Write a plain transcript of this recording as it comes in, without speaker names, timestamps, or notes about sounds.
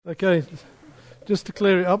Okay, just to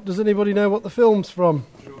clear it up, does anybody know what the film's from?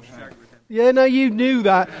 Yeah, no, you knew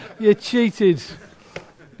that. You cheated.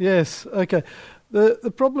 Yes, okay.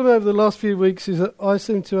 The problem over the last few weeks is that I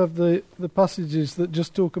seem to have the passages that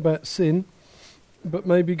just talk about sin, but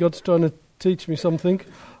maybe God's trying to teach me something.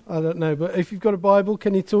 I don't know. But if you've got a Bible,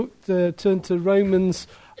 can you turn to Romans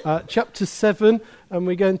chapter 7, and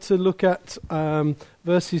we're going to look at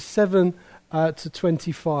verses 7 to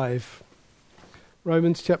 25.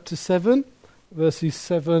 Romans chapter 7, verses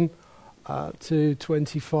 7 to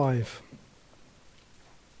 25.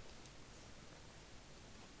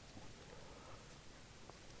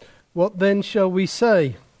 What then shall we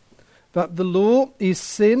say? That the law is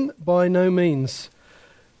sin? By no means.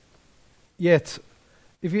 Yet,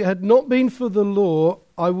 if it had not been for the law,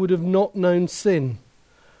 I would have not known sin.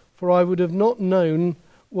 For I would have not known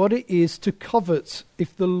what it is to covet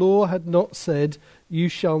if the law had not said, "You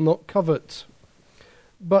shall not covet."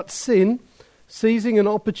 But sin, seizing an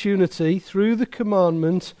opportunity through the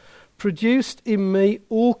commandment, produced in me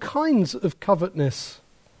all kinds of covetousness.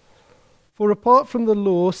 For apart from the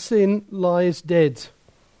law, sin lies dead.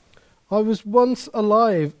 I was once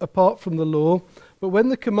alive apart from the law, but when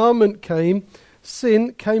the commandment came,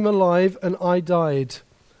 sin came alive and I died.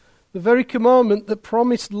 The very commandment that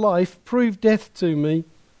promised life proved death to me.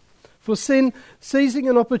 For sin, seizing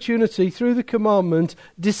an opportunity through the commandment,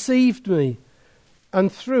 deceived me, and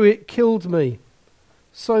through it killed me.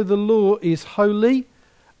 So the law is holy,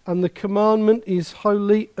 and the commandment is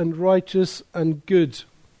holy and righteous and good.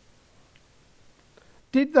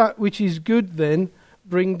 Did that which is good then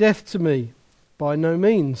bring death to me? By no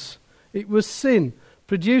means. It was sin,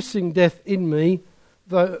 producing death in me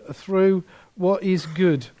through what is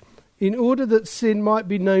good, in order that sin might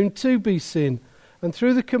be known to be sin, and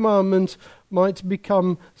through the commandment might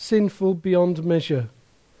become sinful beyond measure.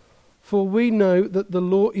 For we know that the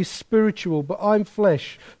law is spiritual, but I'm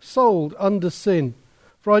flesh, sold under sin.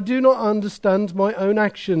 For I do not understand my own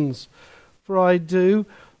actions. For I do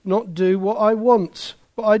not do what I want,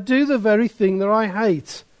 but I do the very thing that I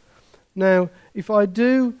hate. Now, if I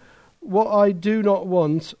do what I do not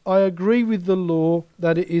want, I agree with the law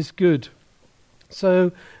that it is good.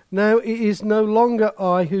 So now it is no longer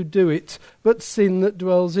I who do it, but sin that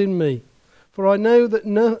dwells in me. For I know that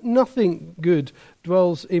nothing good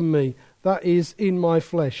dwells in me, that is, in my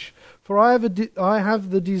flesh. For I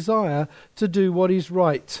have the desire to do what is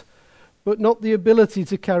right, but not the ability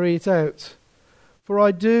to carry it out. For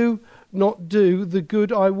I do not do the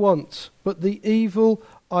good I want, but the evil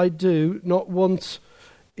I do not want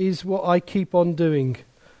is what I keep on doing.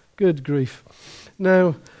 Good grief.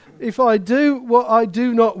 Now, if I do what I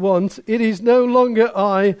do not want, it is no longer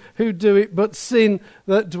I who do it, but sin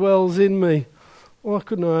that dwells in me. Why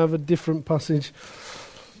couldn't I have a different passage?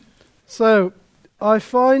 So, I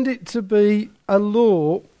find it to be a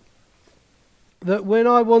law that when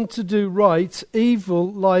I want to do right,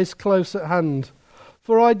 evil lies close at hand.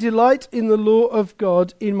 For I delight in the law of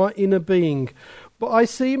God in my inner being. But I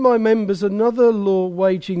see my members another law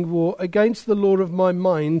waging war against the law of my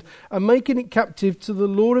mind and making it captive to the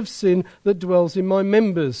law of sin that dwells in my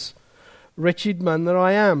members. Wretched man that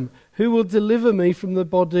I am, who will deliver me from the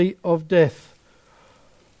body of death?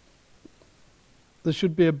 There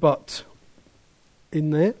should be a but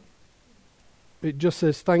in there. It just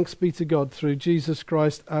says, thanks be to God through Jesus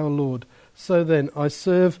Christ our Lord. So then, I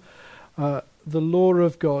serve the law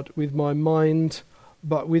of God with my mind,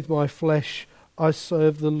 but with my flesh I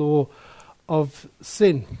serve the law of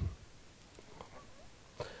sin.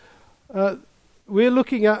 We're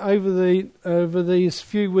looking at over these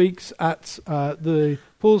few weeks at the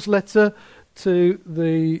Paul's letter to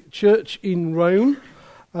the church in Rome,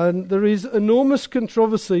 and there is enormous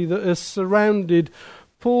controversy that has surrounded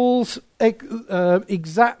Paul's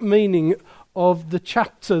exact meaning of the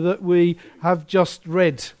chapter that we have just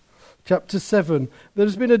read, chapter 7.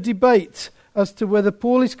 There's been a debate as to whether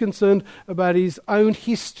Paul is concerned about his own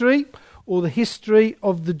history or the history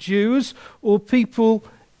of the Jews or people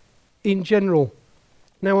in general.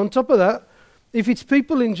 Now, on top of that, if it's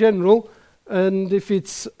people in general and if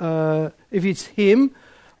it's him,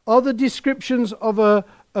 are the descriptions of a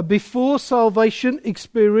before salvation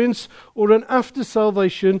experience or an after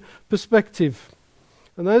salvation perspective?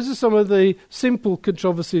 And those are some of the simple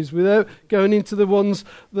controversies without going into the ones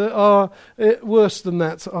that are worse than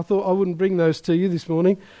that. I thought I wouldn't bring those to you this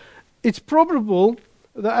morning. It's probable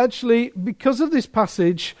that actually, because of this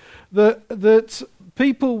passage, that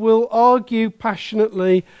people will argue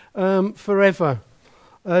passionately forever.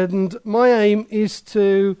 And my aim is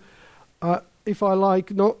to, if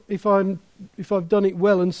I'm if I've done it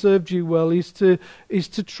well and served you well, is to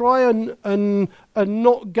try and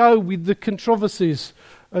not go with the controversies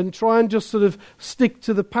and try and just sort of stick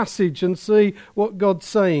to the passage and see what God's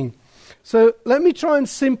saying. So let me try and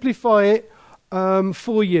simplify it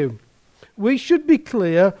for you. We should be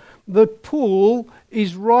clear that Paul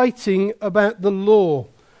is writing about the law.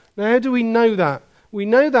 Now, how do we know that? We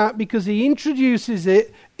know that because he introduces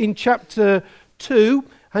it in chapter 2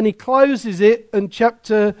 and he closes it in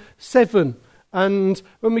chapter 7. And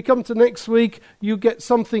when we come to next week, you get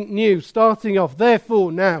something new starting off.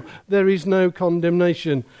 Therefore, now there is no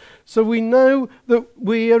condemnation. So we know that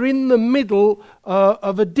we are in the middle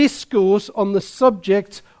of a discourse on the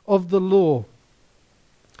subject of the law.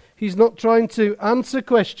 He's not trying to answer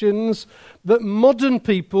questions that modern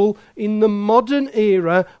people in the modern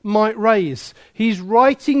era might raise. He's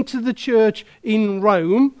writing to the church in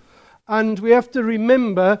Rome, and we have to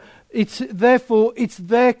remember therefore it's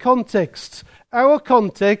their context. Our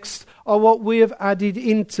context are what we have added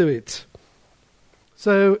into it.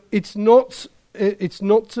 So it's not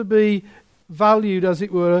to be valued, as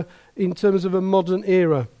it were, in terms of a modern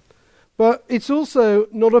era. But it's also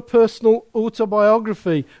not a personal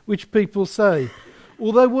autobiography, which people say.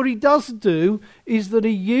 Although what he does do is that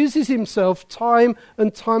he uses himself time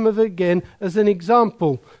and time again as an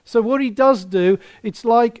example. So what he does do, it's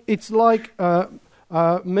like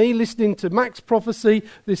me listening to Mac's prophecy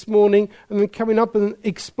this morning and then coming up and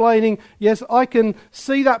explaining, yes, I can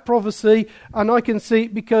see that prophecy and I can see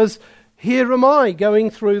it because here am I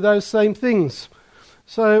going through those same things.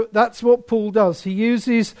 So that's what Paul does. He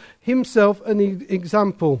uses himself an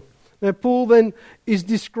example. Now, Paul then is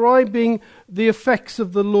describing the effects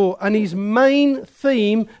of the law, and his main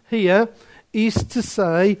theme here is to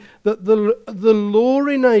say that the law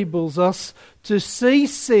enables us to see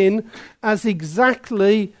sin as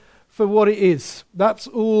exactly for what it is. That's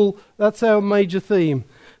our major theme.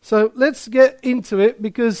 So let's get into it,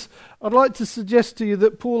 because I'd like to suggest to you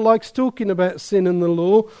that Paul likes talking about sin and the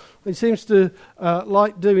law. He seems to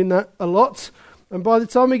like doing that a lot. And by the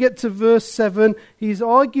time we get to verse 7, his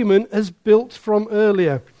argument has built from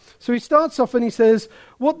earlier. So he starts off and he says,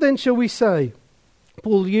 "What then shall we say?"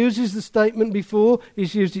 Paul uses the statement before.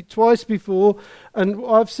 He's used it twice before. And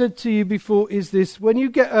what I've said to you before is this. When you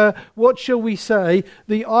get a "what shall we say,"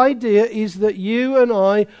 the idea is that you and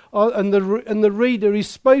I and the reader is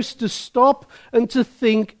supposed to stop and to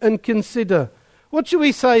think and consider. What shall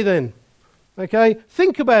we say then? Okay,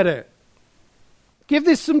 think about it. Give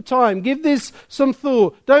this some time. Give this some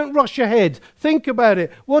thought. Don't rush ahead. Think about it.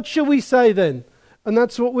 What shall we say then? And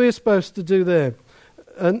that's what we're supposed to do there.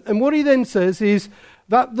 And what he then says is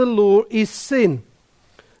that the law is sin.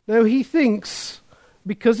 Now he thinks,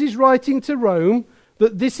 because he's writing to Rome,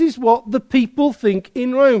 that this is what the people think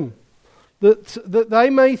in Rome. That they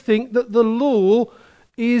may think that the law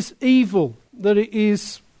is evil, that it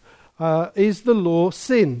is the law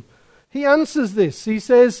sin. He answers this. He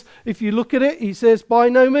says, if you look at it, he says, by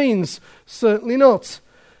no means, certainly not.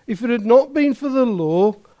 If it had not been for the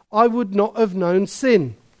law, I would not have known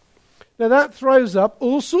sin. Now that throws up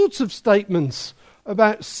all sorts of statements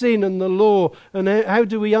about sin and the law, and how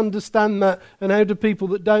do we understand that, and how do people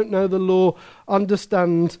that don't know the law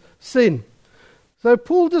understand sin. So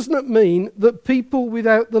Paul does not mean that people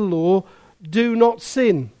without the law do not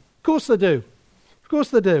sin. Of course they do. Of course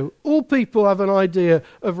they do. All people have an idea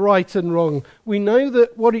of right and wrong. We know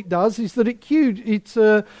that what it does is that it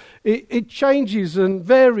changes and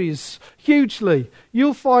varies hugely.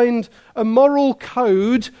 You'll find a moral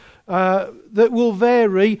code that will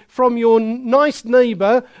vary from your nice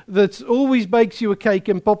neighbour that always bakes you a cake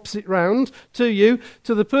and pops it round to you,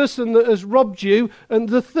 to the person that has robbed you and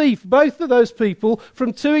the thief. Both of those people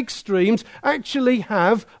from two extremes actually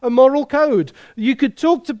have a moral code. You could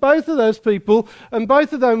talk to both of those people and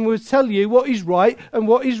both of them would tell you what is right and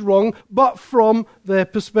what is wrong, but from their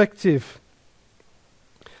perspective.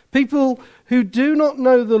 People who do not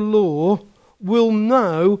know the law will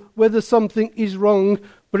know whether something is wrong,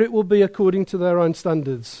 but it will be according to their own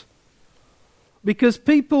standards. Because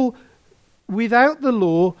people without the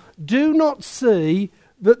law do not see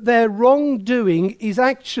that their wrongdoing is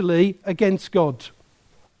actually against God.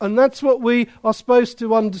 And that's what we are supposed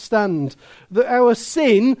to understand, that our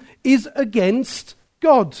sin is against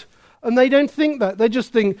God. And they don't think that. They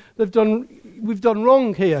just think we've done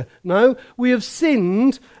wrong here. No, we have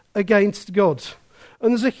sinned against God.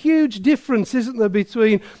 And there's a huge difference, isn't there,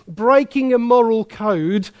 between breaking a moral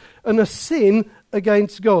code and a sin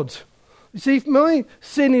against God. You see, if my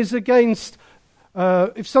sin is against,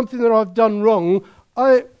 if something that I've done wrong,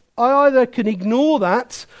 I either can ignore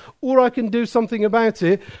that or I can do something about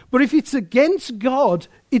it. But if it's against God,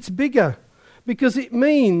 it's bigger. because it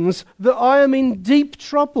means that I am in deep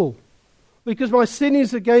trouble, because my sin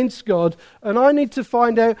is against God, and I need to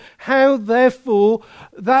find out how, therefore,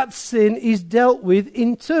 that sin is dealt with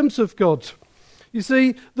in terms of God. You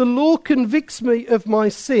see, the law convicts me of my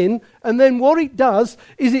sin, and then what it does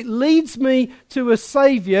is it leads me to a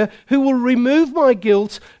Saviour who will remove my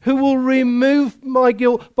guilt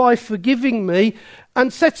by forgiving me,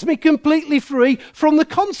 and sets me completely free from the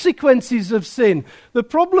consequences of sin. The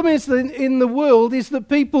problem is that in the world is that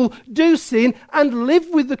people do sin and live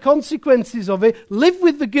with the consequences of it, live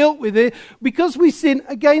with the guilt with it. Because we sin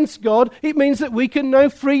against God, it means that we can know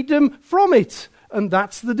freedom from it. And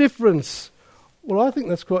that's the difference. Well, I think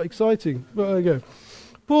that's quite exciting. But there you go.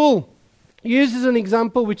 Paul uses an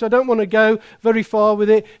example, which I don't want to go very far with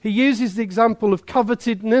it. He uses the example of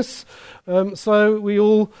covetousness. So we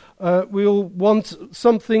all want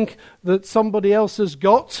something that somebody else has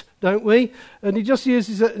got, don't we? And he just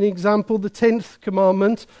uses an example, the 10th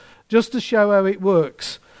commandment, just to show how it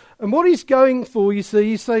works. And what he's going for, you see,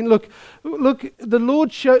 he's saying, look, the law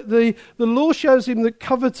shows him that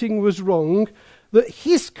coveting was wrong, that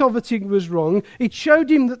his coveting was wrong. It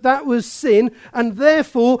showed him that that was sin, and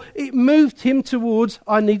therefore it moved him towards,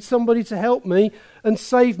 I need somebody to help me and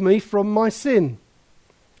save me from my sin.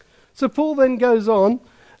 So Paul then goes on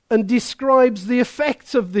and describes the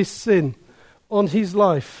effects of this sin on his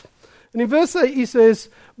life. And in verse 8 he says,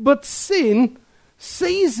 but sin,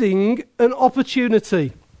 seizing an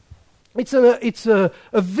opportunity. It's a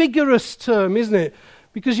vigorous term, isn't it?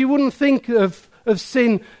 Because you wouldn't think of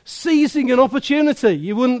sin seizing an opportunity.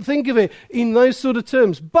 You wouldn't think of it in those sort of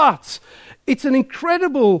terms. But it's an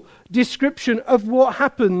incredible description of what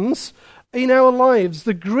happens in our lives.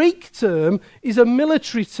 The Greek term is a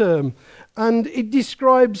military term, and it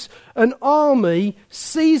describes an army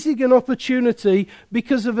seizing an opportunity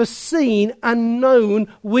because of a seen and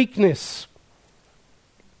known weakness.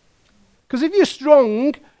 Because if you're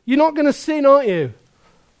strong, you're not going to sin, aren't you?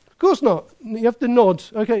 Of course not. You have to nod.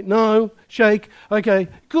 Okay, no, shake. Okay,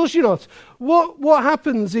 of course you're not. What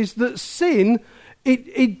happens is that sin,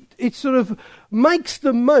 it sort of makes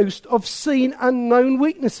the most of seen and known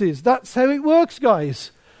weaknesses. That's how it works,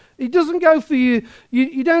 guys. It doesn't go for you.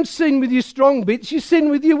 You don't sin with your strong bits. You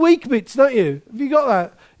sin with your weak bits, don't you? Have you got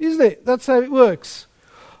that? Isn't it? That's how it works.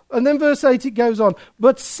 And then verse 8, it goes on.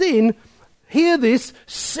 But sin, hear this,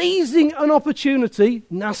 seizing an opportunity,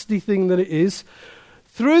 nasty thing that it is,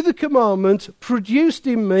 through the commandment, produced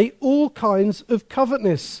in me all kinds of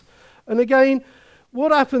covetousness. And again,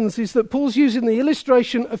 what happens is that Paul's using the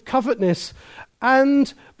illustration of covetousness,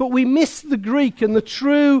 but we miss the Greek and the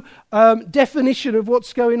true definition of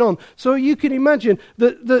what's going on. So you can imagine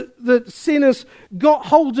that sin has got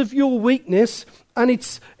hold of your weakness, and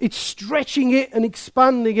it's stretching it and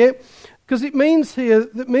expanding it. Because it means here,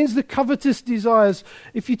 that means the covetous desires,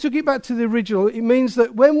 if you took it back to the original, it means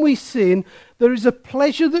that when we sin, there is a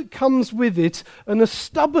pleasure that comes with it and a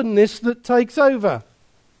stubbornness that takes over.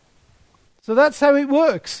 So that's how it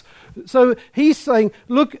works. So he's saying,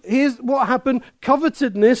 look, here's what happened.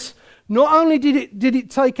 Covetedness, not only did it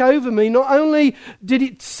take over me, not only did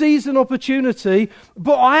it seize an opportunity,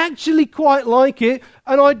 but I actually quite like it,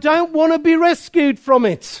 and I don't want to be rescued from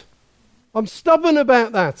it. I'm stubborn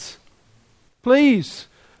about that. Please.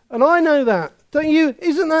 And I know that. Don't you?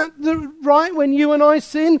 Isn't that right when you and I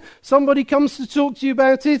sin? Somebody comes to talk to you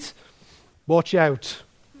about it. Watch out.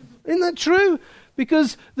 Isn't that true?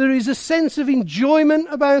 Because there is a sense of enjoyment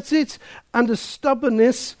about it and a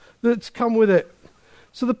stubbornness that's come with it.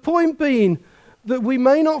 So the point being that we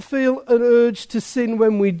may not feel an urge to sin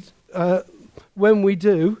when we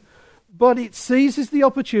do, but it seizes the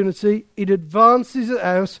opportunity, it advances it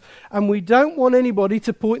out, and we don't want anybody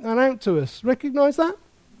to point that out to us. Recognise that?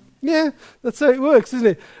 Yeah, that's how it works, isn't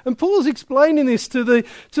it? And Paul's explaining this to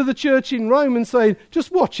the church in Rome and saying,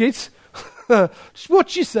 just watch it. Just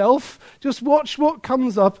watch yourself. Just watch what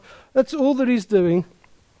comes up. That's all that he's doing.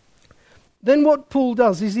 Then what Paul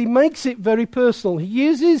does is he makes it very personal. He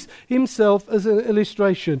uses himself as an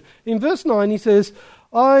illustration. In verse 9 he says,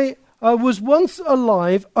 I was once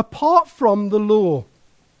alive apart from the law.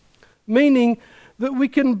 Meaning that we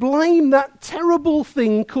can blame that terrible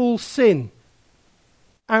thing called sin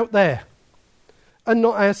out there and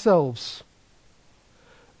not ourselves.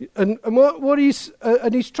 And what he's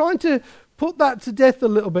trying to put that to death a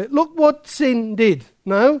little bit. Look what sin did.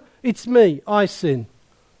 No, it's me. I sin.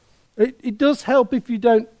 It does help if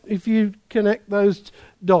you connect those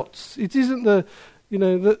dots. It isn't the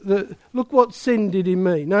look what sin did in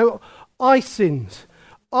me. No, I sinned.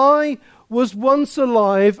 I was once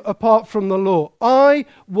alive apart from the law. I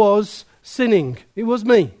was sinning. It was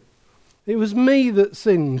me. It was me that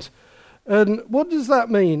sinned. And what does that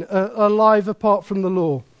mean, alive apart from the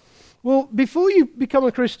law? Well, before you become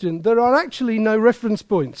a Christian, there are actually no reference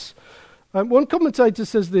points. One commentator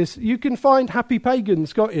says this: you can find happy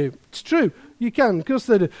pagans, can't you? It's true, you can, because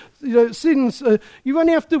they do. Sins. You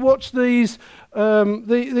only have to watch these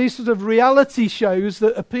sort of reality shows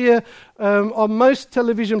that appear on most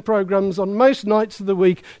television programs on most nights of the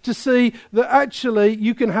week to see that actually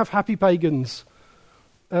you can have happy pagans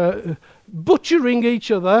butchering each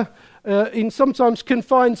other in sometimes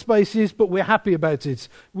confined spaces, but we're happy about it.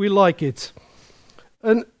 We like it,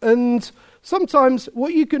 and sometimes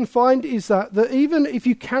what you can find is that even if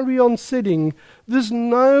you carry on sinning, there's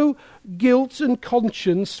no guilt and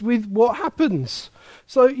conscience with what happens.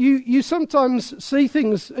 So you sometimes see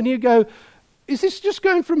things and you go, is this just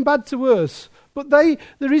going from bad to worse? But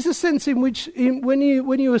there is a sense in which when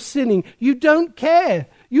you are sinning, you don't care.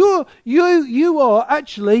 You are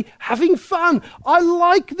actually having fun. I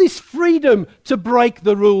like this freedom to break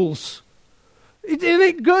the rules. Isn't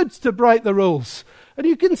it good to break the rules? And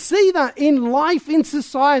you can see that in life, in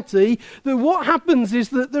society, that what happens is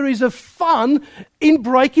that there is a fun in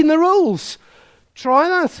breaking the rules. Try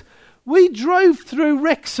that. We drove through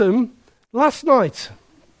Wrexham last night.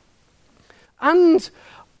 And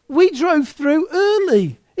we drove through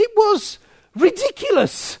early. It was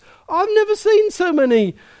ridiculous. I've never seen so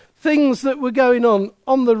many things that were going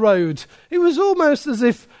on the road. It was almost as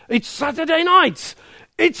if it's Saturday night.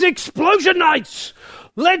 It's explosion nights.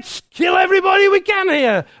 Let's kill everybody we can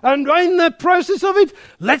here. And in the process of it,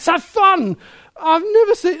 let's have fun. I've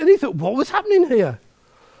never seen anything. What was happening here?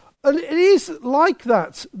 And it is like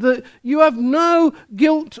that you have no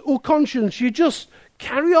guilt or conscience. You just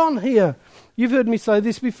carry on here. You've heard me say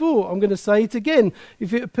this before. I'm going to say it again.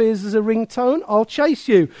 If it appears as a ringtone, I'll chase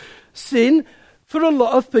you. Sin, for a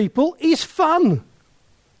lot of people, is fun.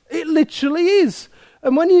 It literally is.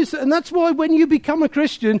 And that's why when you become a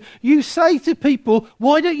Christian, you say to people,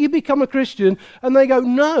 why don't you become a Christian? And they go,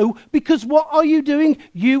 no, because what are you doing?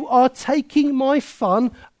 You are taking my fun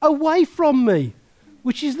away from me.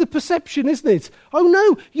 Which is the perception, isn't it? Oh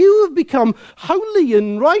no, you have become holy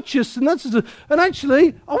and righteous, and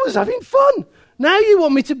actually, I was having fun. Now you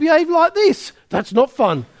want me to behave like this? That's not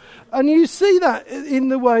fun. And you see that in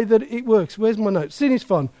the way that it works. Where's my note? Sin is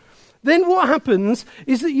fun. Then what happens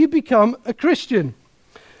is that you become a Christian.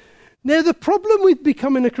 Now, the problem with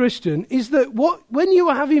becoming a Christian is that when you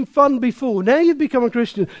were having fun before, now you've become a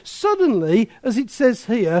Christian, suddenly, as it says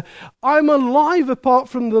here, I'm alive apart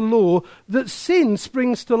from the law, that sin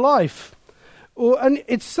springs to life. And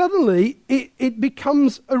it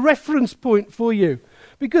becomes a reference point for you.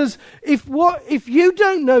 Because if you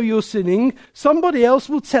don't know you're sinning, somebody else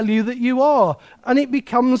will tell you that you are, and it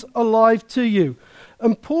becomes alive to you.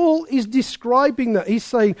 And Paul is describing that. He's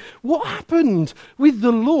saying, what happened with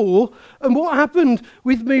the law and what happened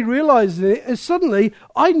with me realizing it is suddenly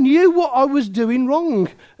I knew what I was doing wrong.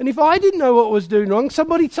 And if I didn't know what I was doing wrong,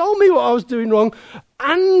 somebody told me what I was doing wrong.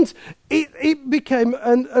 And it became,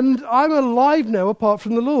 and I'm alive now apart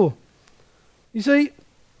from the law. You see,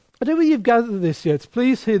 I don't know whether you've gathered this yet.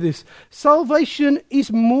 Please hear this. Salvation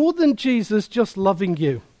is more than Jesus just loving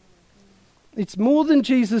you. It's more than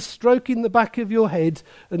Jesus stroking the back of your head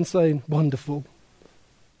and saying, wonderful,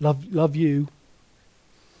 love you.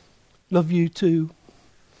 Love you too.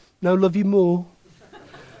 No, love you more.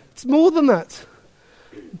 It's more than that.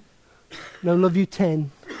 No, love you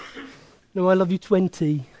 10. No, I love you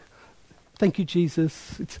 20. Thank you,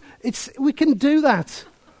 Jesus. We can do that.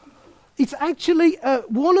 It's actually,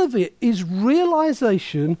 one of it is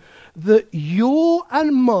realization that your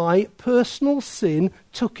and my personal sin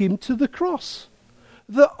took him to the cross.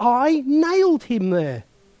 That I nailed him there.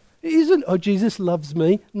 It isn't, oh, Jesus loves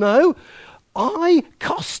me. No, I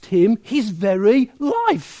cost him his very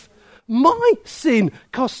life. My sin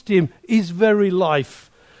cost him his very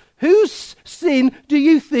life. Whose sin do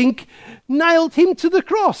you think nailed him to the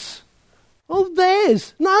cross? Oh,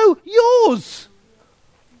 theirs. No, yours.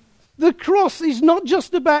 The cross is not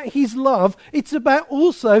just about his love, it's about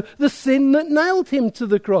also the sin that nailed him to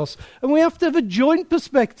the cross. And we have to have a joint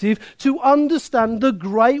perspective to understand the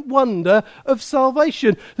great wonder of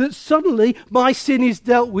salvation, that suddenly my sin is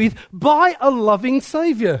dealt with by a loving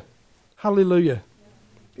Saviour. Hallelujah.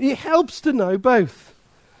 It helps to know both.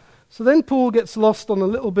 So then Paul gets lost on a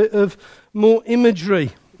little bit of more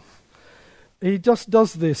imagery. He just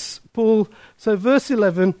does this. So verse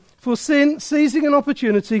 11, for sin, seizing an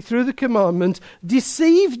opportunity through the commandment,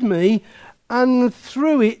 deceived me, and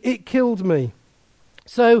through it killed me.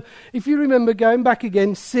 So if you remember, going back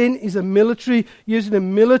again, sin is using a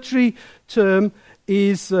military term,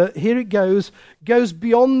 here it goes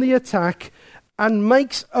beyond the attack and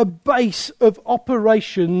makes a base of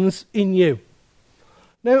operations in you.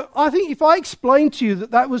 Now, I think if I explained to you that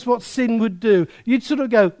that was what sin would do, you'd sort of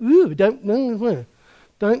go, ooh,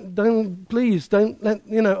 please, don't let,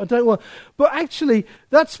 I don't want. But actually,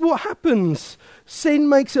 that's what happens. Sin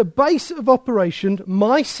makes a base of operation.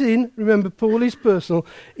 My sin, remember Paul is personal,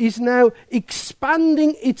 is now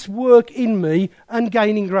expanding its work in me and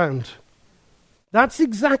gaining ground. That's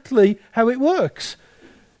exactly how it works.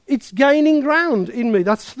 It's gaining ground in me.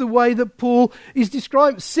 That's the way that Paul is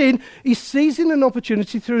described. Sin is seizing an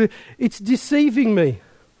opportunity through it. It's deceiving me.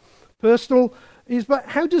 Personal is, but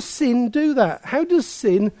how does sin do that? How does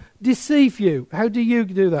sin deceive you? How do you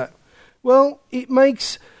do that? Well, it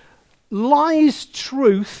makes lies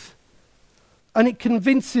truth and it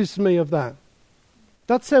convinces me of that.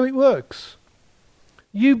 That's how it works.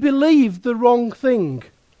 You believe the wrong thing.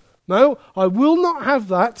 No, I will not have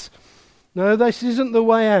that. No, this isn't the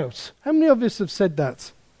way out. How many of us have said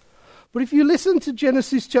that? But if you listen to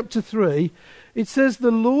Genesis chapter 3, it says,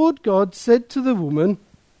 the Lord God said to the woman,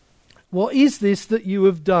 what is this that you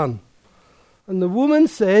have done? And the woman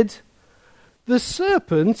said, the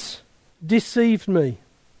serpent deceived me.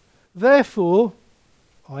 Therefore,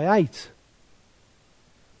 I ate.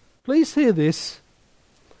 Please hear this.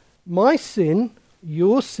 My sin,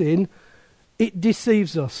 your sin, it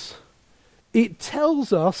deceives us. It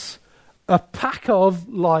tells us a pack of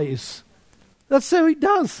lies. That's how it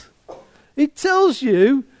does. It tells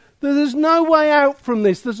you that there's no way out from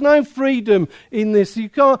this. There's no freedom in this. You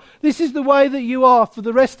can't. This is the way that you are for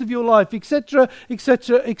the rest of your life, etc.,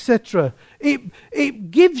 etc., etc.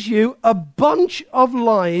 It gives you a bunch of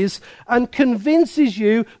lies and convinces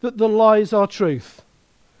you that the lies are truth.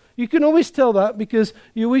 You can always tell that because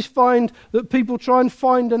you always find that people try and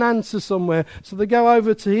find an answer somewhere. So they go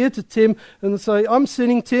over to here to Tim and they say, I'm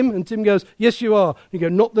sinning, Tim. And Tim goes, yes, you are. And you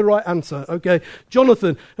go, not the right answer. Okay.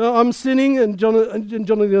 Jonathan, I'm sinning. And Jonathan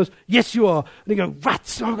goes, yes, you are. And you go,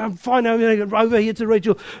 rats, I'm fine. I'm going to go over here to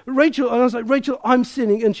Rachel. Rachel, and I was like, Rachel, I'm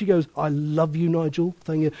sinning. And she goes, I love you, Nigel.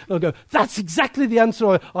 Thank you. And I go, that's exactly the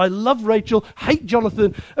answer. I love Rachel, hate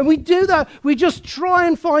Jonathan. And we do that. We just try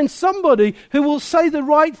and find somebody who will say the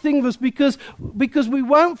right thing of us because we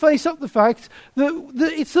won't face up the fact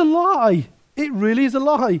that it's a lie. It really is a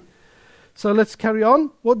lie. So let's carry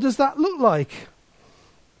on. What does that look like?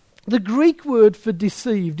 The Greek word for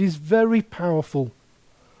deceived is very powerful.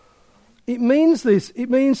 It means this. It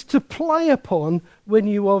means to play upon when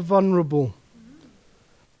you are vulnerable.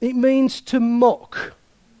 It means to mock.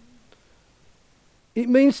 It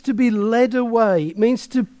means to be led away. It means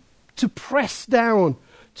to press down,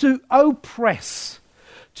 to oppress.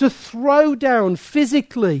 To throw down,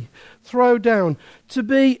 physically throw down, to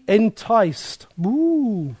be enticed,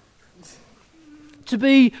 to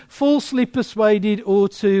be falsely persuaded or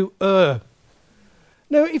to err.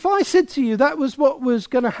 Now, if I said to you that was what was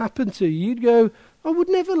going to happen to you, you'd go, I would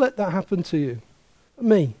never let that happen to you,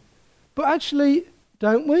 me. But actually,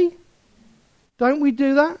 don't we? Don't we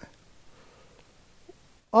do that?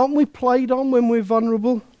 Aren't we played on when we're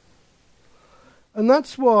vulnerable? And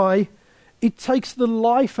that's why it takes the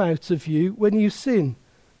life out of you when you sin.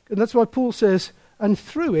 And that's why Paul says, and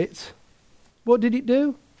through it, what did it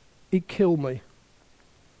do? It killed me.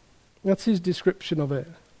 That's his description of it.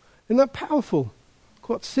 Isn't that powerful?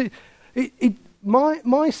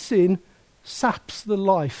 My sin saps the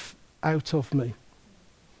life out of me.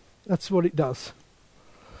 That's what it does.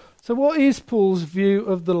 So what is Paul's view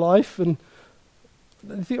of the life? And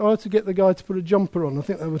I think I ought to get the guy to put a jumper on. I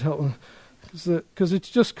think that would help him. Because it's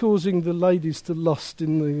just causing the ladies to lust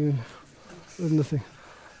in the thing.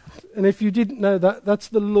 And if you didn't know that, that's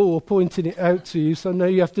the law pointing it out to you, so now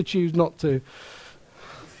you have to choose not to.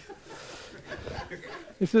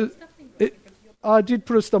 I did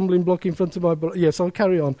put a stumbling block in front of my... Yes, I'll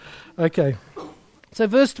carry on. Okay. So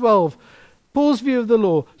verse 12, Paul's view of the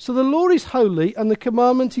law. So the law is holy, and the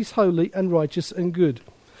commandment is holy and righteous and good.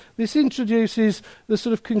 This introduces the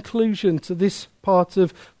sort of conclusion to this part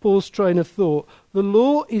of Paul's train of thought. The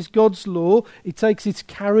law is God's law. It takes its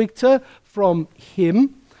character from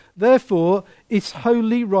him. Therefore, it's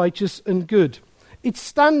holy, righteous, and good. Its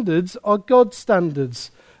standards are God's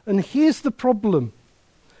standards. And here's the problem.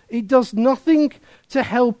 It does nothing to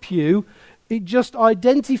help you. It just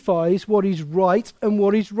identifies what is right and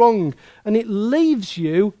what is wrong. And it leaves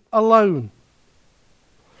you alone.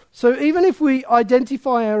 So even if we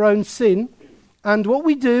identify our own sin, and what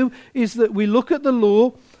we do is that we look at the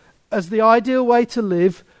law as the ideal way to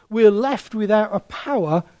live, we're left without a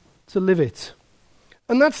power to live it.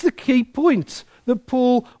 And that's the key point that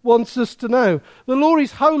Paul wants us to know. The law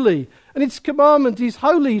is holy, and its commandment is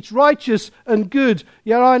holy, it's righteous and good.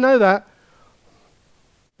 Yeah, I know that.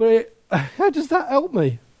 But how does that help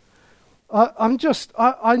me?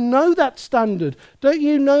 I know that standard. Don't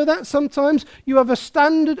you know that sometimes? You have a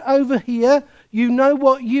standard over here. You know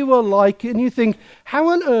what you are like, and you think, how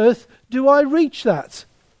on earth do I reach that?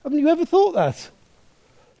 Haven't you ever thought that?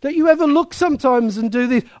 Don't you ever look sometimes and do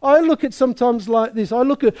this? I look at sometimes like this. I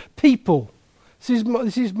look at people.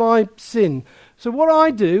 This is my sin. So what I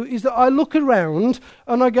do is that I look around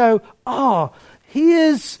and I go,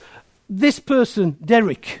 here's this person,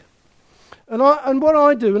 Derek. And what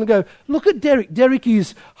I do, and I go, look at Derek. Derek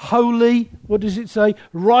is holy, what does it say?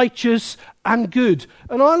 Righteous and good.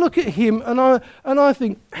 And I look at him and I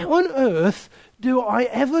think, how on earth do I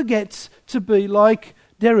ever get to be like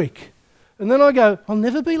Derek? And then I go, I'll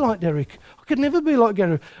never be like Derek. I could never be like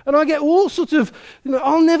Derek. And I get all sorts of,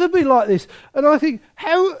 I'll never be like this. And I think,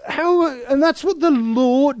 how, and that's what the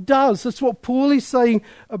law does. That's what Paul is saying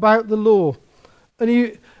about the law.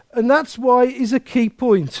 And that's why it is a key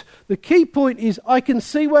point. The key point is I can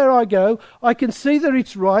see where I go. I can see that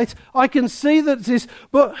it's right. I can see that it's this.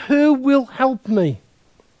 But who will help me?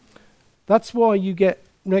 That's why you get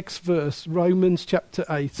next verse, Romans chapter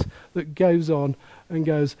 8, that goes on and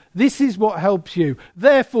goes, this is what helps you.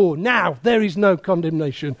 Therefore, now there is no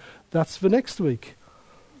condemnation. That's for next week.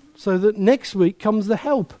 So that next week comes the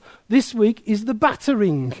help. This week is the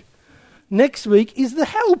battering. Next week is the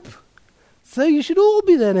help. So you should all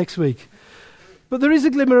be there next week. But there is a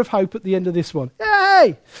glimmer of hope at the end of this one.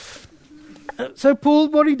 Yay! So Paul,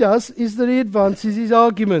 what he does is that he advances his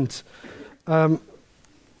argument.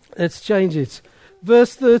 Let's change it.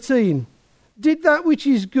 Verse 13. Did that which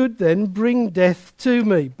is good then bring death to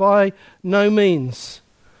me? By no means.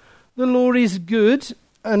 The law is good,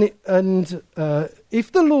 and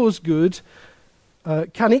if the law is good,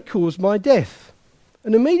 can it cause my death?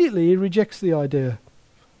 And immediately he rejects the idea.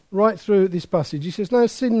 Right through this passage, he says, no,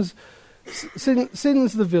 sin's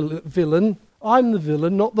the villain. I'm the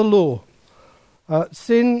villain, not the law.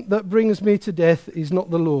 Sin that brings me to death is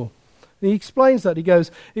not the law. And he explains that. He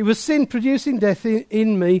goes, it was sin producing death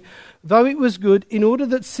in me, though it was good, in order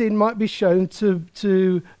that sin might be shown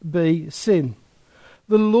to be sin.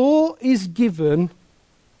 The law is given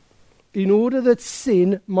in order that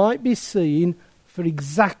sin might be seen for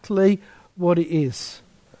exactly what it is.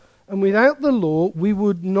 And without the law, we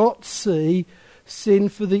would not see sin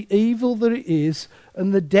for the evil that it is,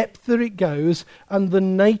 and the depth that it goes, and the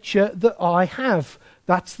nature that I have.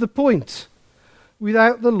 That's the point.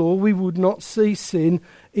 Without the law, we would not see sin,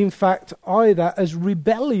 in fact, either as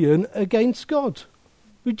rebellion against God.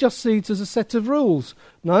 We just see it as a set of rules.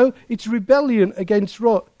 No, it's rebellion against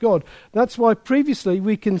God. That's why previously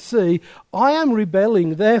we can see, I am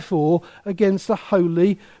rebelling, therefore, against the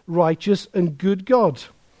holy, righteous, and good God.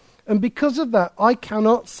 And because of that, I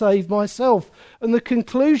cannot save myself. And the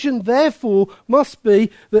conclusion, therefore, must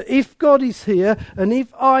be that if God is here and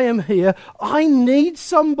if I am here, I need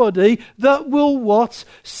somebody that will what?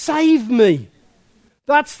 Save me.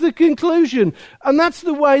 That's the conclusion. And that's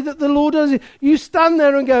the way that the Lord does it. You stand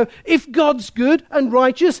there and go, if God's good and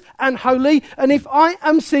righteous and holy, and if I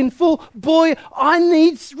am sinful, boy, I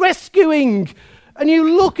need rescuing. And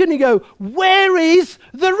you look and you go, where is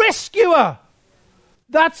the rescuer?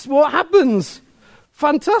 That's what happens.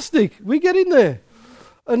 Fantastic. We get in there.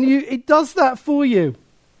 And it does that for you.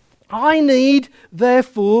 I need,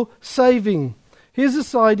 therefore, saving. Here's a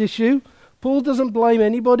side issue. Paul doesn't blame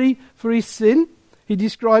anybody for his sin. He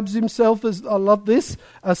describes himself as, I love this,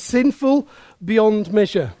 as sinful beyond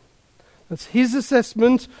measure. That's his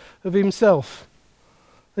assessment of himself.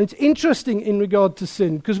 And it's interesting in regard to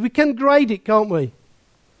sin, because we can grade it, can't we?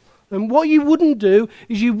 And what you wouldn't do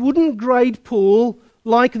is you wouldn't grade Paul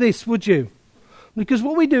like this, would you? Because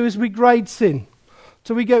what we do is we grade sin.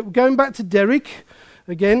 So going back to Derek,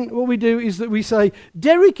 again, what we do is that we say,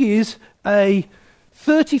 Derek is a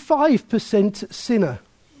 35% sinner.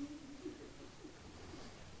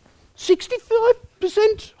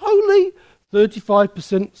 65% holy,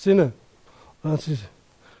 35% sinner. That's it.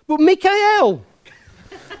 But Michael,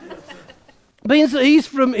 means that he's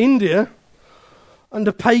from India and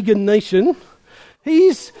a pagan nation.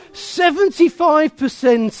 He's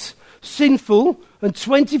 75% sinful and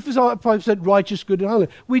 25% righteous, good and holy.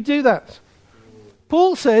 We do that.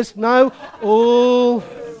 Paul says, no, all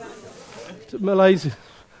Malaysia.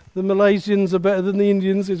 The Malaysians are better than the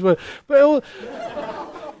Indians as well.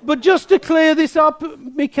 But just to clear this up,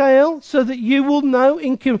 Michael, so that you will know,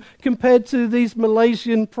 compared to these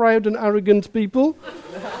Malaysian proud and arrogant people,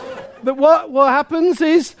 that what happens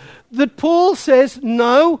is that Paul says,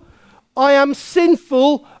 no, I am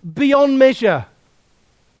sinful beyond measure.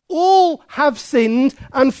 all have sinned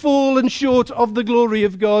and fallen short of the glory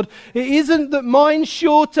of God. It isn't that mine's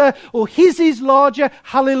shorter or his is larger.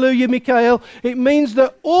 Hallelujah, Michael. It means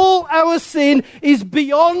that all our sin is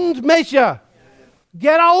beyond measure.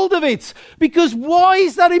 Get hold of it. Because why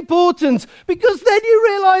is that important? Because then you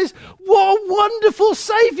realize what a wonderful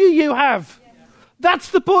Saviour you have.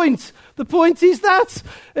 That's the point. The point is that.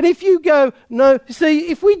 And if you go, no,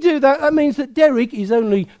 see, if we do that, that means that Derek is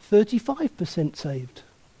only 35% saved.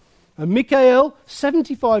 And Michael,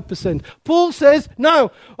 75%. Paul says,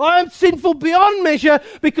 no, I am sinful beyond measure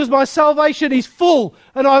because my salvation is full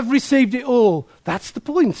and I've received it all. That's the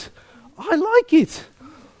point. I like it.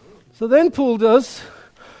 So then Paul does,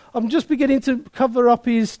 I'm just beginning to cover up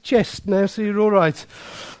his chest now, so you're all right.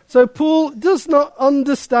 So Paul does not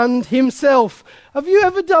understand himself. Have you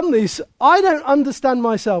ever done this? I don't understand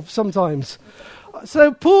myself sometimes.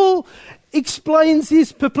 So Paul explains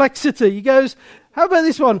his perplexity. He goes, how about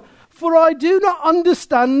this one? For I do not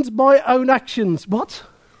understand my own actions. What?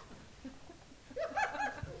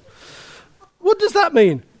 What does that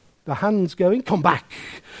mean? The hand's going, come back.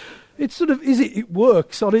 It's sort of, it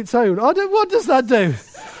works on its own. What does that do?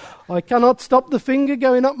 I cannot stop the finger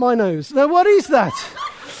going up my nose. Now, what is that?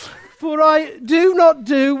 For I do not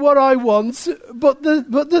do what I want, but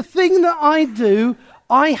the thing that I do,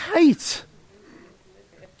 I hate.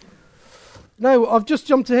 No, I've just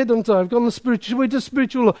jumped ahead on time. I've gone the spiritual. We did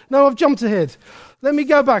spiritual law. No, I've jumped ahead. Let me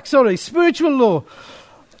go back. Sorry, spiritual law.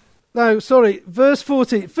 No, sorry, verse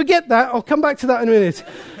 14. Forget that. I'll come back to that in a minute.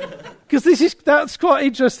 Because that's quite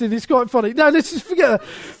interesting. It's quite funny. No, let's just forget that.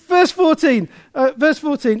 Verse 14.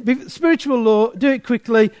 Spiritual law. Do it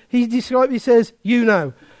quickly. He says, you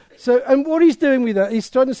know. So, and what he's doing with that, he's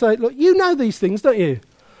trying to say, look, you know these things, don't you?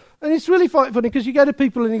 And it's really quite funny because you go to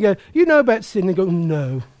people and you go, you know about sin, and they go,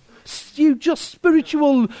 no. You just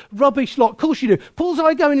spiritual rubbish lot. Of course you do. Paul's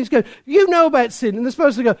eye going, he's going, you know about sin. And they're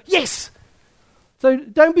supposed to go, yes. So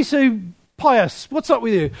don't be so pious. What's up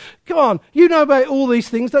with you? Come on. You know about all these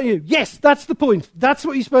things, don't you? Yes, that's the point. That's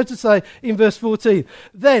what you're supposed to say in verse 14.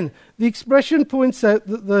 Then the expression points out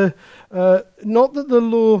that not that the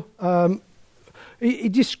law,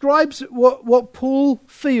 it describes what Paul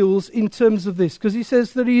feels in terms of this, because he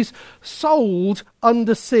says that he's sold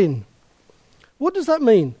under sin. What does that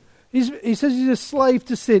mean? He says he's a slave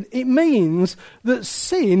to sin. It means that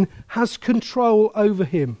sin has control over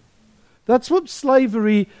him. That's what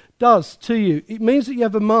slavery does to you. It means that you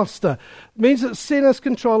have a master. It means that sin has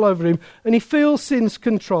control over him, and he feels sin's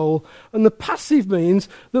control. And the passive means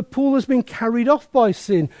that Paul has been carried off by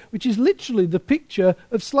sin, which is literally the picture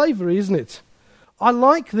of slavery, isn't it? I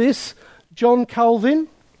like this. John Calvin.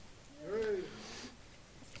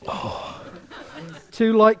 Oh,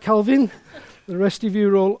 too like Calvin. The rest of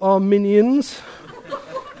you are all Arminians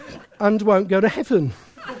and won't go to heaven.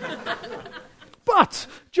 But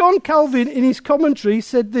John Calvin, in his commentary,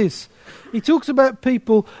 said this. He talks about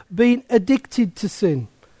people being addicted to sin.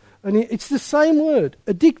 And it's the same word,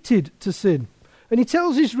 addicted to sin. And he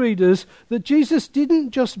tells his readers that Jesus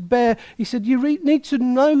didn't just bear, he said, you need to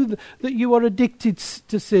know that you are addicted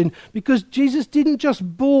to sin, because Jesus didn't just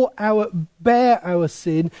bear our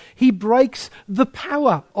sin, he breaks the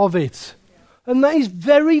power of it. And that is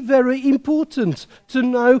very, very important to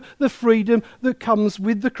know the freedom that comes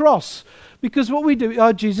with the cross. Because what we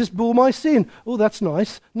do, Jesus bore my sin. Oh, that's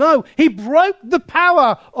nice. No, he broke the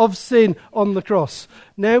power of sin on the cross.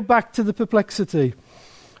 Now back to the perplexity.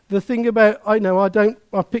 The thing about, with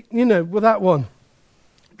that one.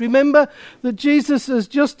 Remember that Jesus has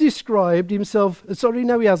just described himself,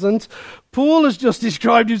 no he hasn't. Paul has just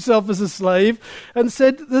described himself as a slave and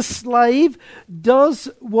said the slave does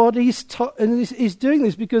what he's told, and he's doing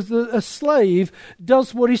this because a slave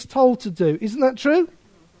does what he's told to do. Isn't that true?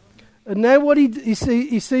 And now what he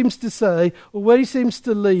seems to say, or where he seems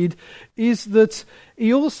to lead, is that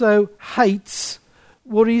he also hates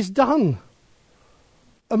what he's done.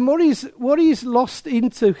 And what he's lost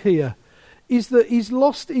into here is that he's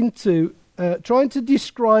lost into trying to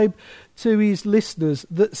describe to his listeners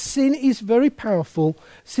that sin is very powerful,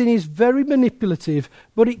 sin is very manipulative,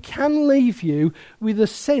 but it can leave you with a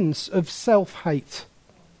sense of self-hate.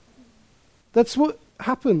 That's what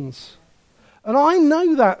happens. And I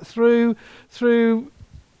know that through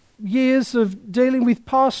years of dealing with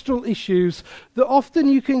pastoral issues, that often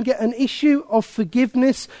you can get an issue of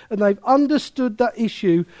forgiveness and they've understood that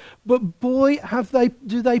issue, but boy,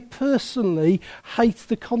 do they personally hate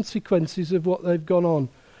the consequences of what they've gone on.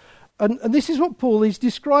 And this is what Paul is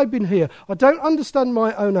describing here. I don't understand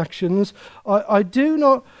my own actions. I do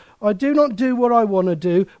not I do not do what I want to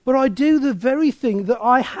do, but I do the very thing that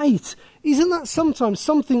I hate. Isn't that sometimes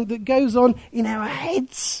something that goes on in our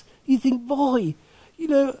heads? You think, why?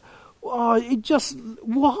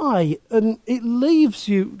 Why? And it leaves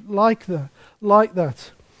you like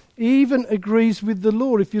that. He even agrees with the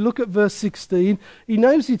law. If you look at verse 16, he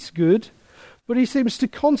knows it's good, but he seems to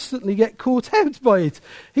constantly get caught out by it.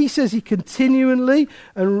 He says he continually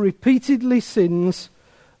and repeatedly sins,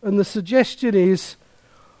 and the suggestion is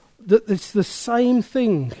that it's the same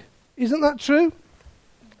thing. Isn't that true?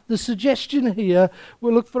 The suggestion here,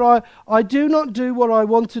 we'll look for, I do not do what I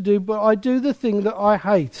want to do, but I do the thing that I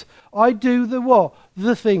hate. I do the what?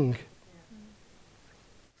 The thing.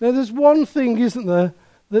 Now there's one thing, isn't there,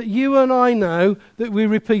 that you and I know that we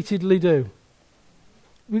repeatedly do.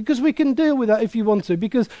 Because we can deal with that if you want to,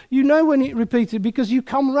 because you know when it repeated, because you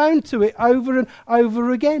come round to it over and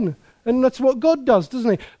over again. And that's what God does, doesn't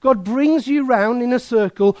he? God brings you round in a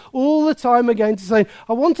circle all the time again to say,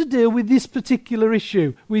 I want to deal with this particular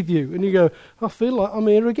issue with you. And you go, I feel like I'm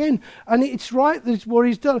here again. And it's right, that's what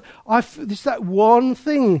he's done. It's that one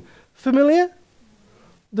thing. Familiar?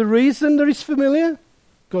 The reason that it's familiar?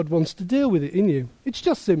 God wants to deal with it in you. It's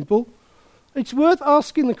just simple. It's worth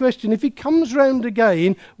asking the question, if he comes round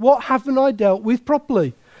again, what haven't I dealt with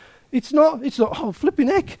properly? It's not, oh, flipping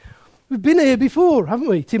heck. We've been here before, haven't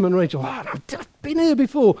we, Tim and Rachel? Oh, I've been here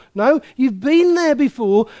before. No, you've been there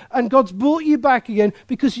before, and God's brought you back again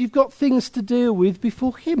because you've got things to deal with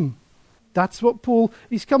before him. That's what Paul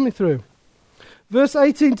is coming through. Verse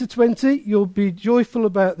 18 to 20, you'll be joyful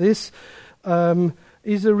about this,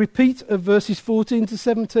 is a repeat of verses 14 to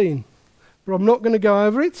 17. But I'm not going to go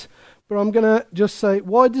over it, but I'm going to just say,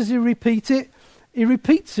 why does he repeat it? He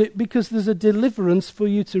repeats it because there's a deliverance for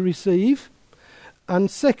you to receive. And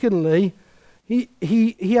secondly,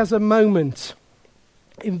 he has a moment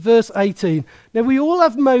in verse 18. Now, we all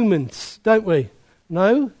have moments, don't we?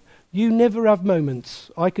 No, you never have moments.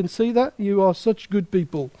 I can see that. You are such good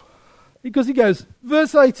people. Because he goes,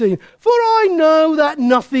 verse 18, for I know that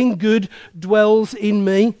nothing good dwells in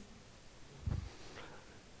me.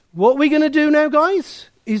 What we're going to do now, guys,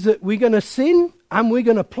 is that we're going to sin and we're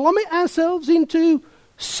going to plummet ourselves into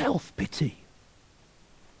self-pity.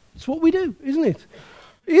 It's what we do, isn't it?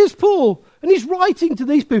 Here's Paul, and he's writing to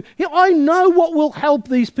these people. I know what will help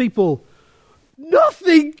these people.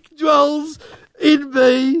 Nothing dwells in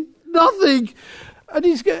me. Nothing. And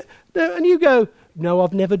you go, no,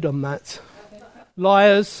 I've never done that.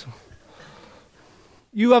 Liars.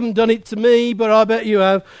 You haven't done it to me, but I bet you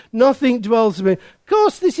have. Nothing dwells in me. Of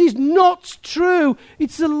course, this is not true.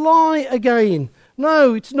 It's a lie again.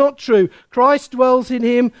 No, it's not true. Christ dwells in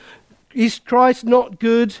him. Is Christ not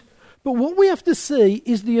good? But what we have to see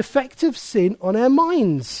is the effect of sin on our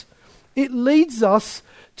minds. It leads us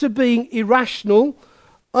to being irrational,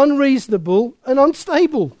 unreasonable, and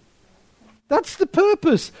unstable. That's the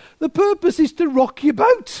purpose. The purpose is to rock your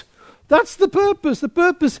boat. That's the purpose. The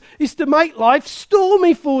purpose is to make life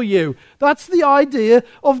stormy for you. That's the idea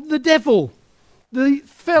of the devil. The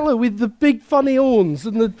fellow with the big funny horns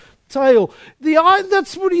and the tail.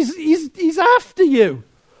 That's what he's after you.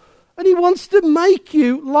 And he wants to make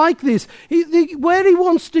you like this. Where he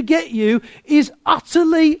wants to get you is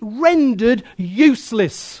utterly rendered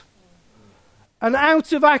useless and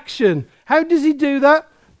out of action. How does he do that?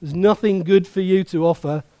 There's nothing good for you to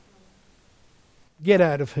offer. Get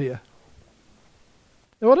out of here.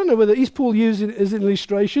 Now, I don't know whether is Paul using it as an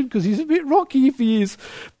illustration, because he's a bit rocky if he is.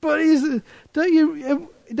 But don't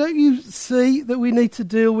you see that we need to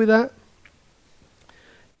deal with that?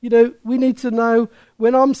 You know, we need to know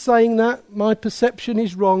when I'm saying that, my perception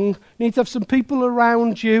is wrong. You need to have some people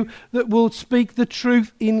around you that will speak the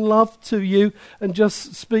truth in love to you and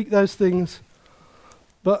just speak those things.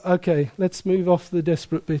 But, okay, let's move off the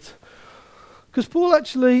desperate bit. Because Paul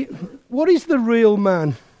actually, what is the real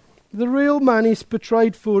man? The real man is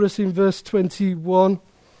portrayed for us in verse 21.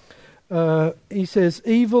 He says,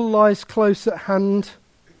 evil lies close at hand.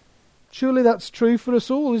 Surely that's true for us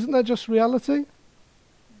all. Isn't that just reality?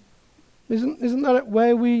 Isn't that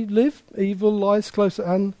where we live? Evil lies close at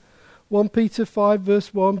hand. 1 Peter 5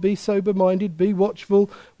 verse 1, be sober-minded, be watchful.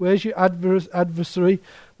 Where's your adversary?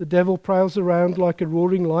 The devil prowls around like a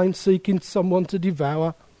roaring lion seeking someone to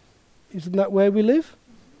devour. Isn't that where we live?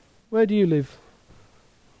 Where do you live?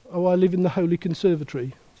 Oh, I live in the Holy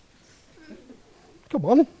Conservatory. Come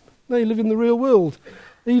on, now you live in the real world.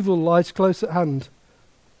 Evil lies close at hand.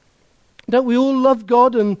 Don't we all love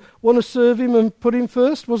God and want to serve him and put him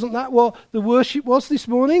first? Wasn't that what the worship was this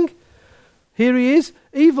morning? Here he is.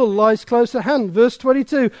 Evil lies close at hand. Verse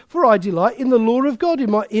 22. For I delight in the law of God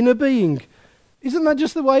in my inner being. Isn't that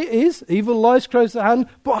just the way it is? Evil lies close at hand,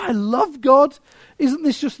 but I love God. Isn't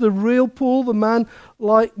this just the real Paul, the man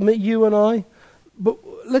like me, you and I? But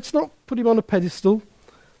let's not put him on a pedestal.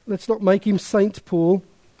 Let's not make him Saint Paul.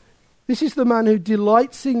 This is the man who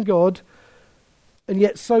delights in God and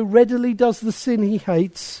yet so readily does the sin he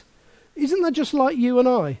hates. Isn't that just like you and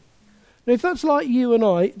I? Now, if that's like you and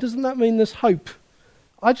I, doesn't that mean there's hope?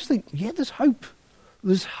 I just think, yeah, there's hope.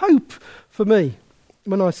 There's hope for me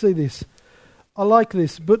when I see this. I like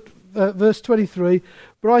this, but verse 23,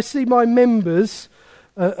 but I see my members,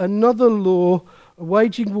 another law,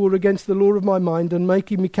 waging war against the law of my mind and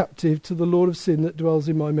making me captive to the law of sin that dwells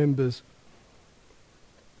in my members.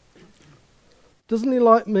 Doesn't he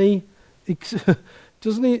like me?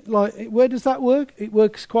 Doesn't he like? Where does that work? It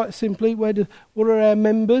works quite simply. What are our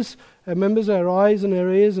members? Our members are our eyes and our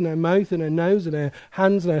ears and our mouth and our nose and our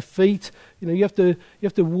hands and our feet. You know, you have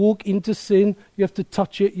to walk into sin. You have to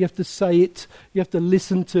touch it. You have to say it. You have to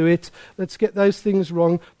listen to it. Let's get those things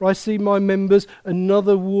wrong. But I see my members,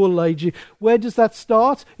 another war waging. Where does that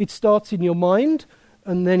start? It starts in your mind,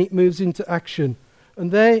 and then it moves into action.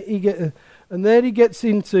 And there he gets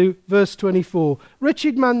into verse 24.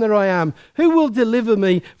 Wretched man that I am, who will deliver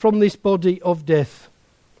me from this body of death?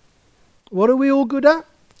 What are we all good at?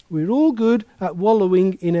 We're all good at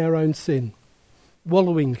wallowing in our own sin.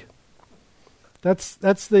 Wallowing. That's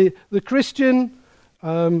the Christian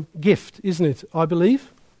gift, isn't it? I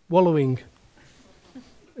believe. Wallowing.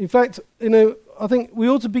 In fact, I think we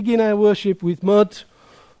ought to begin our worship with mud,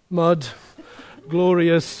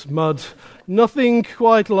 glorious mud. Nothing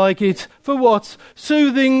quite like it. For what?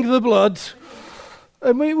 Soothing the blood.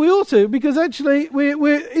 And we ought to, because actually,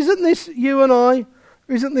 isn't this you and I?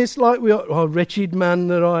 Isn't this like we are? Oh, wretched man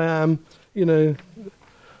that I am. You know,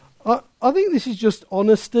 I think this is just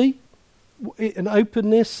honesty and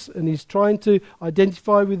openness, and he's trying to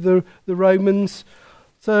identify with the Romans.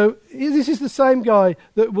 So this is the same guy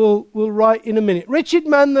that will write in a minute. Wretched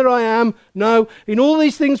man that I am, no, in all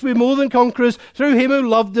these things we're more than conquerors through him who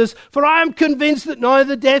loved us, for I am convinced that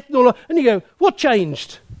neither death nor life. And you go, what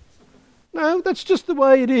changed? No, that's just the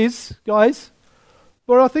way it is, guys.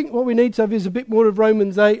 But I think what we need to have is a bit more of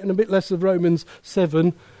Romans 8 and a bit less of Romans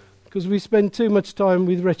 7, because we spend too much time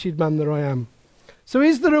with wretched man that I am. So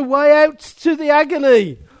is there a way out to the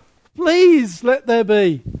agony? Please let there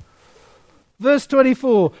be. Verse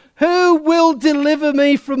 24, who will deliver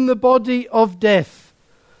me from the body of death?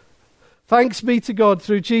 Thanks be to God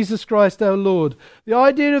through Jesus Christ our Lord. The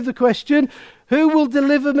idea of the question, who will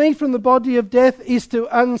deliver me from the body of death, is to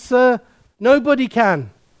answer, nobody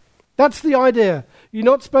can. That's the idea. You're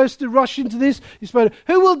not supposed to rush into this. You're supposed to,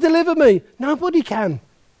 who will deliver me? Nobody can.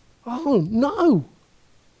 Oh, no.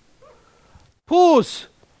 Pause.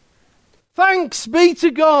 Thanks be to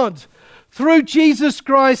God through Jesus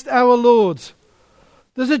Christ our Lord.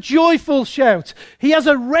 There's a joyful shout. He has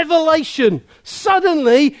a revelation.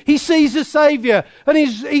 Suddenly, he sees a Saviour. And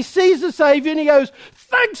he sees the Saviour and he goes,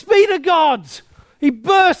 thanks be to God. He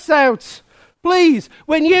bursts out. Please,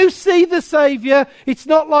 when you see the Saviour, it's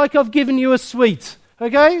not like I've given you a sweet.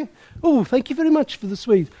 Okay? Oh, thank you very much for the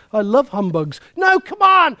sweet. I love humbugs. No, come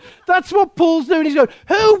on. That's what Paul's doing. He's going,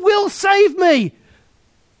 who will save me?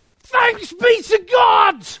 Thanks be to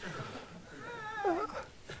God.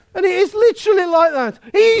 And it is literally like that.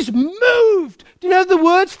 He's moved. Do you know the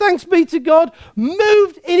words, thanks be to God?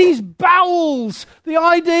 Moved in his bowels. The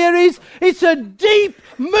idea is it's a deep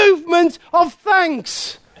movement of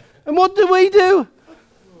thanks. And what do?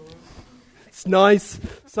 It's nice.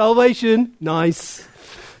 Salvation, nice.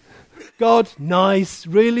 God, nice.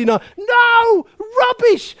 Really nice. No!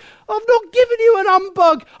 Rubbish! I've not given you an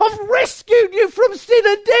humbug. I've rescued you from sin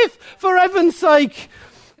and death, for heaven's sake.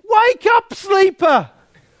 Wake up, sleeper.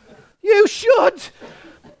 You should.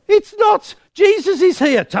 It's not, Jesus is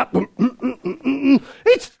here.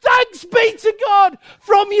 It's thanks be to God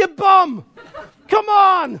from your bum. Come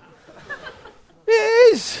on.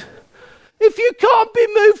 It is. If you can't be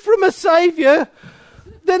moved from a Saviour,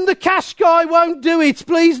 then the cash guy won't do it.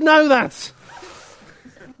 Please know that.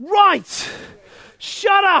 Right.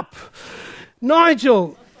 Shut up.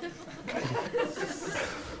 Nigel.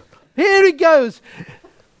 Here it goes.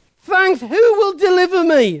 Thanks. Who will deliver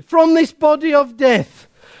me from this body of death?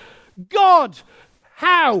 God.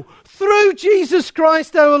 How? Through Jesus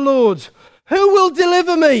Christ our Lord. Who will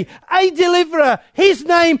deliver me? A deliverer. His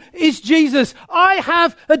name is Jesus. I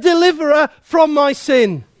have a deliverer from my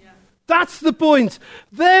sin. Yeah. That's the point.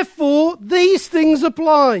 Therefore, these things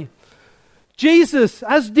apply. Jesus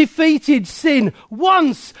has defeated sin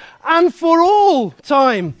once and for all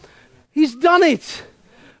time. He's done it.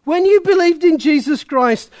 When you believed in Jesus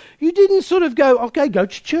Christ, you didn't sort of go, okay, go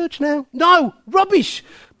to church now. No, rubbish.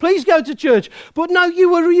 Please go to church. But no,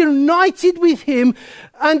 you were united with him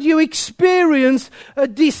and you experienced a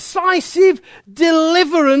decisive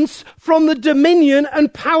deliverance from the dominion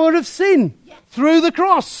and power of sin through the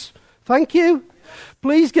cross. Thank you.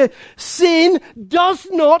 Please go. Sin does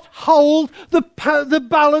not hold the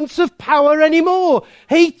balance of power anymore.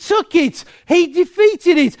 He took it. He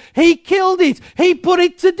defeated it. He killed it. He put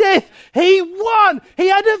it to death. He won. He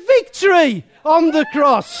had a victory on the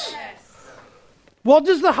cross. What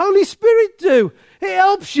does the Holy Spirit do? It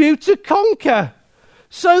helps you to conquer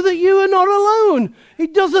so that you are not alone.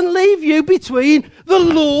 It doesn't leave you between the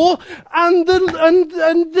law and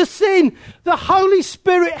the sin. The Holy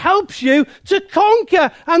Spirit helps you to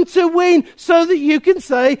conquer and to win so that you can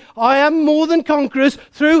say, I am more than conquerors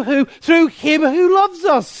through who? Through him who loves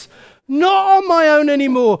us. Not on my own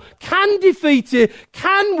anymore. Can defeat it,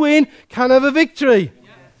 can win, can have a victory.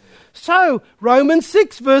 So, Romans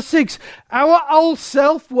 6 verse 6, our old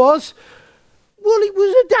self was, well, it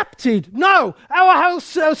was adapted. No, our old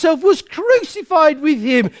self was crucified with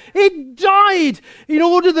him. It died in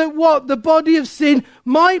order that what? The body of sin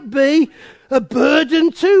might be a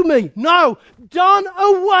burden to me. No, done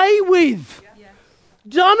away with.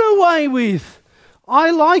 Done away with. I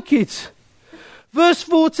like it. Verse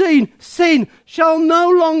 14, sin shall no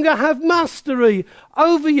longer have mastery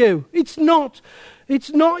over you. It's not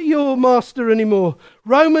your master anymore.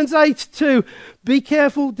 Romans 8:2. Be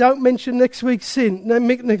careful. Don't mention next week's sin. No,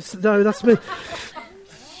 that's me.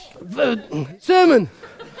 Sermon.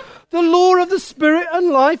 The law of the Spirit and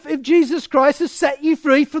life of Jesus Christ has set you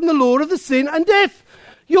free from the law of the sin and death.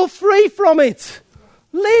 You're free from it.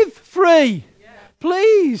 Live free.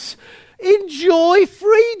 Please. Enjoy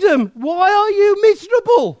freedom. Why are you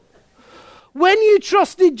miserable? When you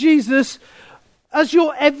trusted Jesus as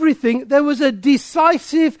your everything, there was a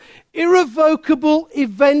decisive, irrevocable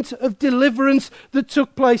event of deliverance that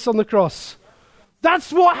took place on the cross.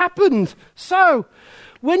 That's what happened. So,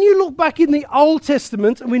 when you look back in the Old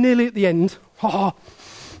Testament, and we're nearly at the end,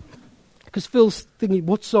 because Phil's thinking,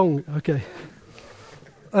 what song? Okay.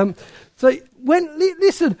 When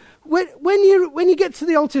you get to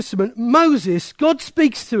the Old Testament, Moses, God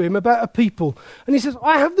speaks to him about a people, and he says,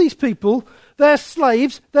 I have these people. They're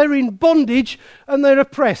slaves, they're in bondage, and they're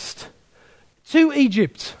oppressed to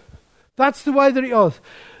Egypt. That's the way that it was.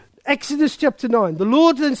 Exodus chapter 9. The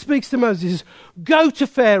Lord then speaks to Moses, go to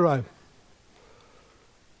Pharaoh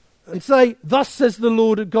and say, thus says the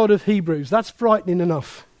Lord God of Hebrews. That's frightening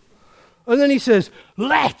enough. And then he says,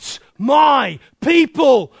 let my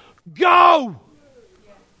people go.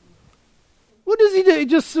 What does he do? He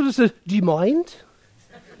just sort of says, do you mind?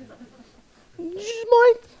 Do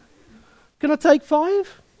you mind? Can I take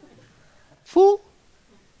 5? 4?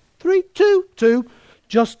 3? 2?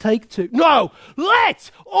 Just take 2. No! Let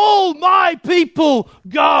all my people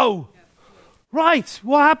go! Right,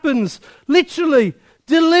 what happens? Literally,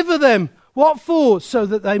 deliver them. What for? So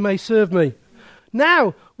that they may serve me.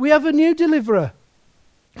 Now, we have a new deliverer.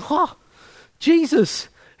 Jesus,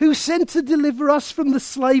 who's sent to deliver us from the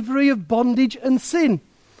slavery of bondage and sin.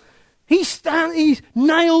 He's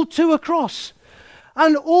nailed to a cross.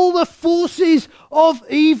 And all the forces of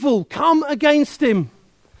evil come against him.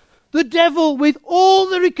 The devil, with all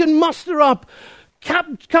that he can muster up,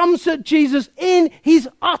 comes at Jesus in his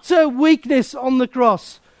utter weakness on the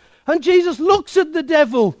cross. And Jesus looks at the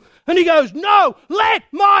devil and he goes, no, let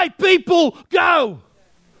my people go.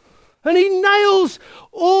 And he nails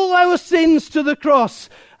all our sins to the cross.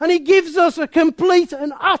 And he gives us a complete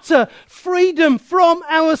and utter freedom from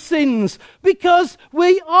our sins because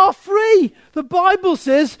we are free. The Bible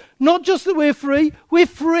says not just that we're free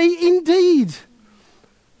indeed.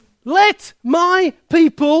 Let my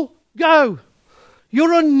people go.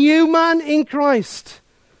 You're a new man in Christ.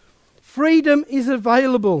 Freedom is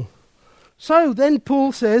available. So then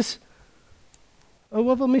Paul says, oh,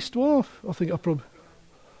 have I missed one off? I think I probably...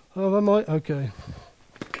 Oh, I might... Okay.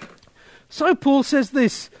 So Paul says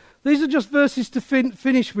this. These are just verses to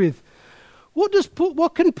finish with.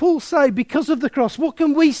 What can Paul say because of the cross? What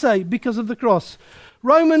can we say because of the cross?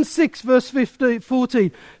 Romans 6 verse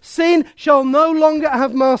 14. Sin shall no longer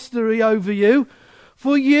have mastery over you,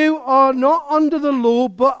 for you are not under the law,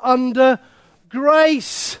 but under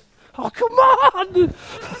grace. Oh, come on!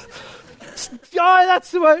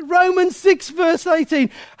 That's the way. Romans 6 verse 18.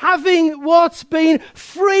 Having what's been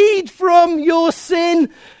freed from your sin,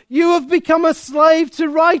 you have become a slave to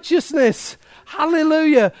righteousness.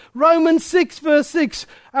 Hallelujah. Romans 6 verse 6.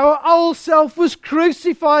 Our old self was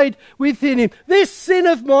crucified within him. This sin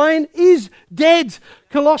of mine is dead.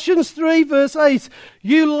 Colossians 3 verse 8.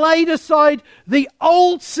 You laid aside the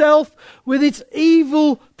old self with its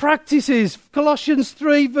evil practices. Colossians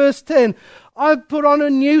 3 verse 10. I've put on a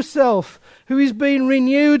new self who is being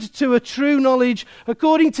renewed to a true knowledge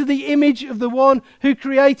according to the image of the one who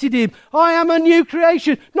created him. I am a new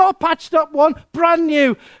creation, not a patched up one, brand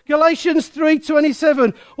new. Galatians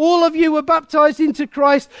 3:27. All of you were baptized into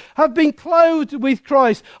Christ, have been clothed with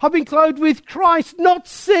Christ. Have been clothed with Christ, not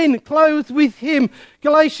sin, clothed with him.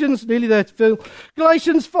 Galatians, nearly there, Phil.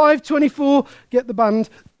 Galatians 5:24. Get the band.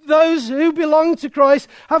 Those who belong to Christ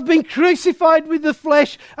have been crucified with the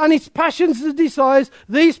flesh and its passions and desires.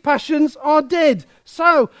 These passions are dead.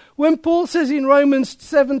 So, when Paul says in Romans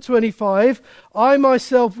 7:25, I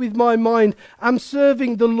myself with my mind am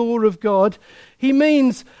serving the law of God, he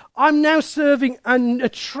means I'm now serving a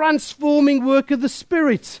transforming work of the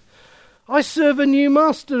Spirit. I serve a new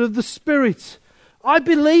master of the Spirit. I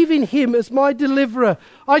believe in him as my deliverer.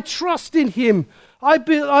 I trust in him. I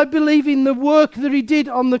believe in the work that he did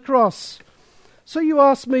on the cross. So you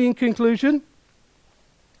ask me in conclusion,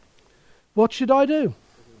 what should I do?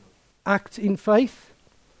 Act in faith?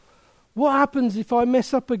 What happens if I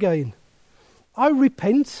mess up again? I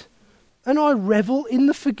repent and I revel in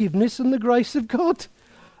the forgiveness and the grace of God.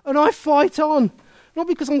 And I fight on. Not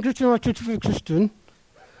because I'm Christian,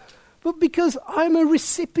 but because I'm a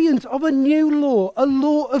recipient of a new law, a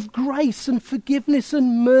law of grace and forgiveness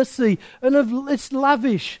and mercy, and it's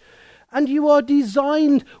lavish. And you are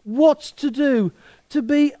designed what to do, to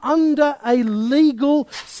be under a legal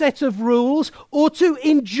set of rules or to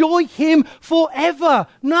enjoy him forever.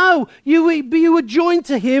 No, you were joined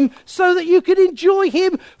to him so that you could enjoy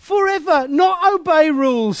him forever, not obey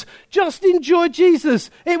rules. Just enjoy Jesus.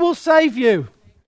 It will save you.